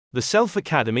The Self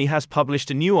Academy has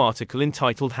published a new article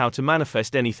entitled How to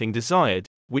Manifest Anything Desired,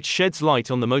 which sheds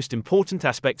light on the most important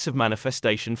aspects of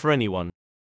manifestation for anyone.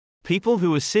 People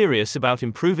who are serious about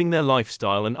improving their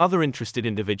lifestyle and other interested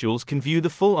individuals can view the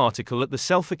full article at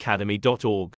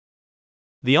theselfacademy.org.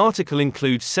 The article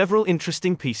includes several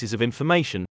interesting pieces of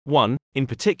information. One, in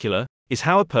particular, is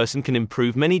how a person can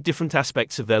improve many different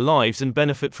aspects of their lives and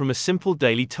benefit from a simple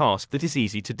daily task that is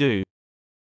easy to do.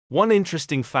 One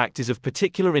interesting fact is of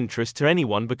particular interest to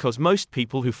anyone because most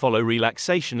people who follow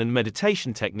relaxation and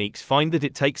meditation techniques find that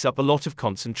it takes up a lot of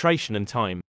concentration and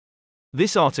time.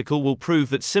 This article will prove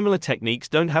that similar techniques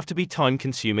don't have to be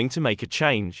time-consuming to make a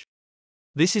change.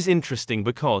 This is interesting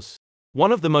because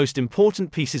one of the most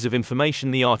important pieces of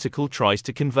information the article tries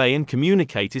to convey and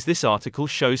communicate is this article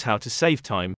shows how to save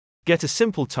time, get a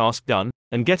simple task done,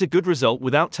 and get a good result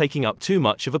without taking up too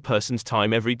much of a person's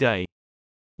time every day.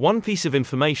 One piece of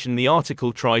information the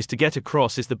article tries to get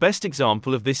across is the best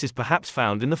example of this is perhaps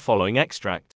found in the following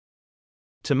extract.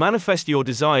 To manifest your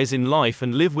desires in life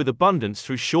and live with abundance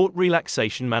through short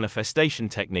relaxation manifestation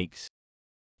techniques.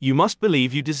 You must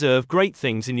believe you deserve great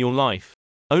things in your life.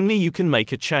 Only you can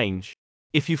make a change.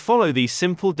 If you follow these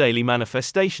simple daily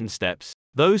manifestation steps,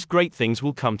 those great things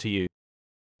will come to you.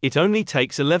 It only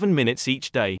takes 11 minutes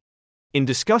each day. In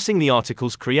discussing the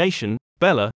article's creation,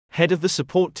 Bella, head of the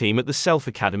support team at the Self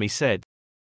Academy, said,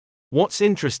 "What's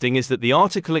interesting is that the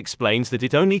article explains that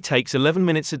it only takes 11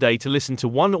 minutes a day to listen to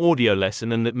one audio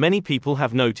lesson and that many people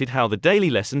have noted how the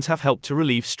daily lessons have helped to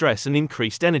relieve stress and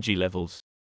increased energy levels."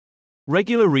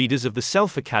 Regular readers of the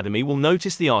Self Academy will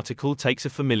notice the article takes a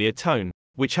familiar tone,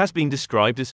 which has been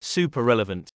described as super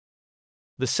relevant.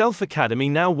 The Self Academy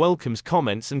now welcomes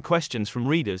comments and questions from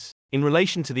readers in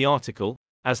relation to the article,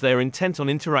 as they are intent on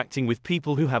interacting with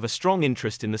people who have a strong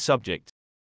interest in the subject.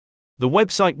 The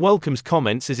website welcomes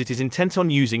comments as it is intent on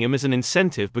using them as an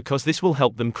incentive because this will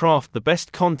help them craft the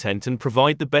best content and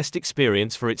provide the best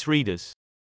experience for its readers.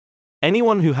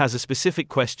 Anyone who has a specific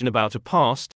question about a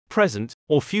past, present,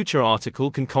 or future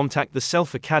article can contact the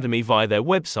Self Academy via their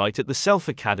website at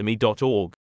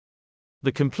theselfacademy.org.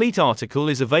 The complete article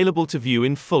is available to view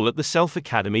in full at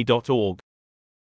theselfacademy.org.